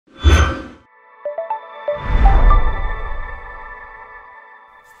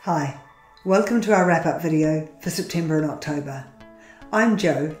Hi, welcome to our wrap-up video for September and October. I'm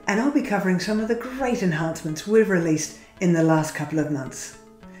Jo and I'll be covering some of the great enhancements we've released in the last couple of months.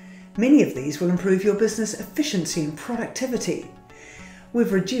 Many of these will improve your business efficiency and productivity.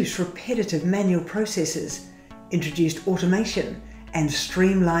 We've reduced repetitive manual processes, introduced automation and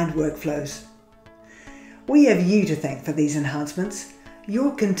streamlined workflows. We have you to thank for these enhancements.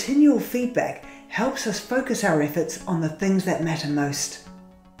 Your continual feedback helps us focus our efforts on the things that matter most.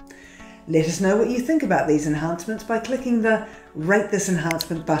 Let us know what you think about these enhancements by clicking the Rate This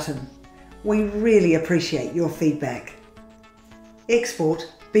Enhancement button. We really appreciate your feedback.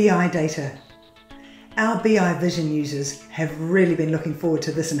 Export BI data. Our BI Vision users have really been looking forward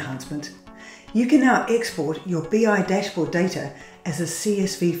to this enhancement. You can now export your BI dashboard data as a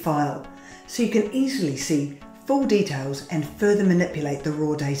CSV file, so you can easily see full details and further manipulate the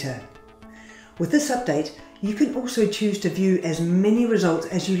raw data. With this update, you can also choose to view as many results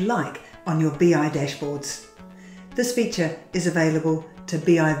as you like on your BI dashboards. This feature is available to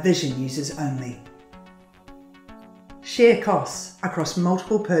BI Vision users only. Share costs across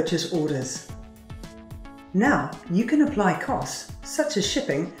multiple purchase orders. Now you can apply costs, such as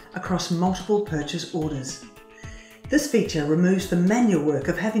shipping, across multiple purchase orders. This feature removes the manual work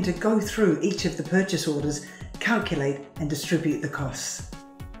of having to go through each of the purchase orders, calculate and distribute the costs.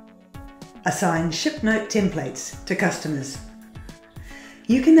 Assign ship note templates to customers.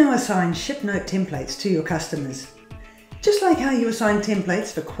 You can now assign ship note templates to your customers. Just like how you assign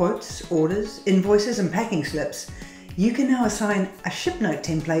templates for quotes, orders, invoices and packing slips, you can now assign a ship note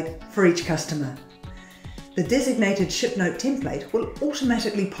template for each customer. The designated ship note template will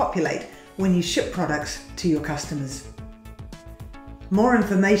automatically populate when you ship products to your customers. More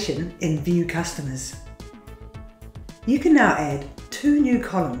information in View Customers. You can now add 2 new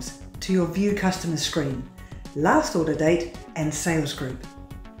columns to your View Customers screen: Last Order Date and Sales Group.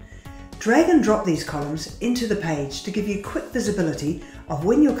 Drag and drop these columns into the page to give you quick visibility of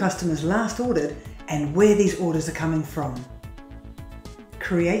when your customers last ordered and where these orders are coming from.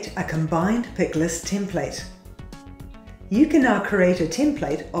 Create a Combined Picklist template. You can now create a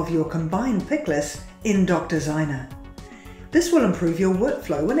template of your Combined Picklist in Doc Designer. This will improve your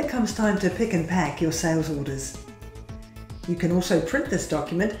workflow when it comes time to pick and pack your sales orders. You can also print this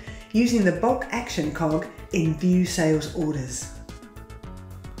document using the bulk action cog in View Sales Orders.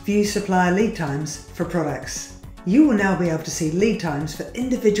 View supplier lead times for products. You will now be able to see lead times for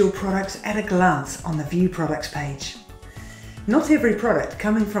individual products at a glance on the View Products page. Not every product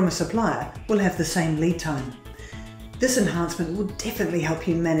coming from a supplier will have the same lead time. This enhancement will definitely help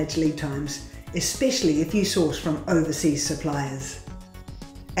you manage lead times, especially if you source from overseas suppliers.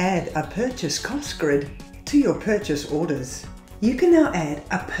 Add a purchase cost grid to your purchase orders. You can now add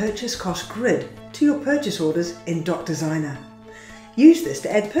a purchase cost grid to your purchase orders in Doc Designer. Use this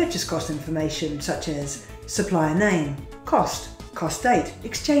to add purchase cost information such as supplier name, cost, cost date,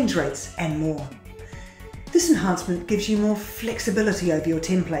 exchange rates, and more. This enhancement gives you more flexibility over your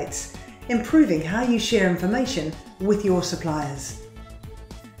templates, improving how you share information with your suppliers.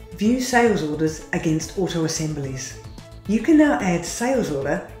 View sales orders against auto assemblies. You can now add sales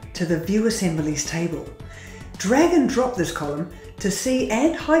order to the View Assemblies table. Drag and drop this column to see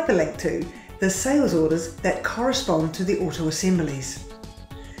and hyperlink to the sales orders that correspond to the auto assemblies.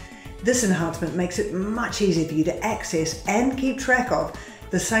 This enhancement makes it much easier for you to access and keep track of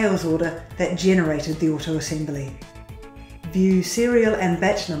the sales order that generated the auto assembly. View serial and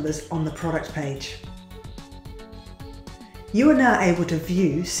batch numbers on the product page. You are now able to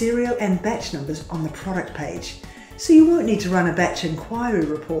view serial and batch numbers on the product page, so you won't need to run a batch inquiry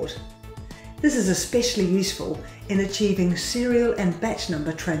report. This is especially useful in achieving serial and batch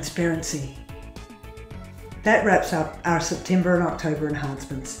number transparency. That wraps up our September and October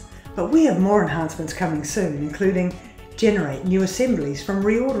enhancements, but we have more enhancements coming soon, including generate new assemblies from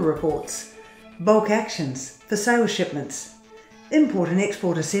reorder reports, bulk actions for sales shipments, import and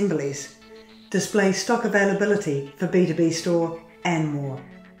export assemblies, display stock availability for B2B store, and more.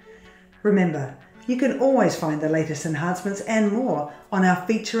 Remember, you can always find the latest enhancements and more on our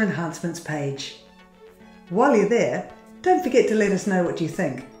Feature Enhancements page. While you're there, don't forget to let us know what you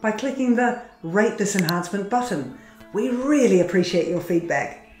think by clicking the Rate This Enhancement button. We really appreciate your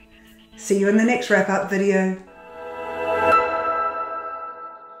feedback. See you in the next wrap-up video.